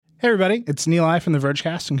Hey everybody, it's Neil from the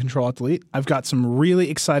Vergecast and Control-Alt-Delete. I've got some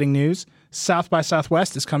really exciting news. South by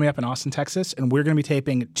Southwest is coming up in Austin, Texas, and we're going to be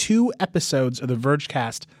taping 2 episodes of the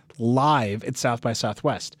Vergecast live at South by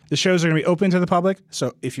Southwest. The shows are going to be open to the public,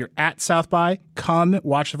 so if you're at South by, come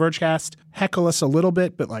watch the Vergecast. Heckle us a little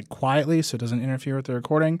bit, but like quietly so it doesn't interfere with the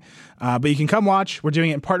recording. But you can come watch. We're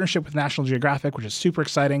doing it in partnership with National Geographic, which is super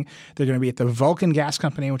exciting. They're going to be at the Vulcan Gas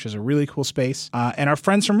Company, which is a really cool space. And our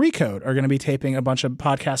friends from Recode are going to be taping a bunch of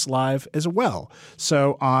podcasts live as well.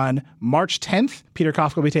 So on March 10th, Peter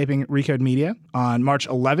Kafka will be taping Recode Media. On March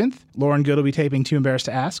 11th, Lauren Good will be taping Too Embarrassed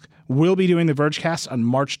to Ask. We'll be doing the Vergecast on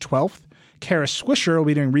March 12th. Kara Swisher will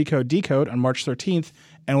be doing Recode Decode on March 13th.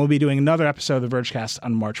 And we'll be doing another episode of the Vergecast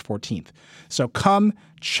on March 14th. So come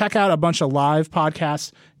check out a bunch of live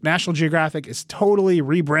podcasts. National Geographic is totally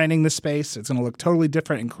rebranding this space. It's going to look totally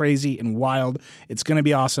different and crazy and wild. It's going to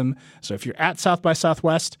be awesome. So if you're at South by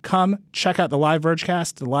Southwest, come check out the live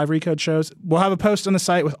Vergecast, the live Recode shows. We'll have a post on the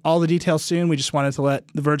site with all the details soon. We just wanted to let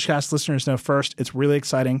the Vergecast listeners know first. It's really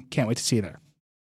exciting. Can't wait to see you there.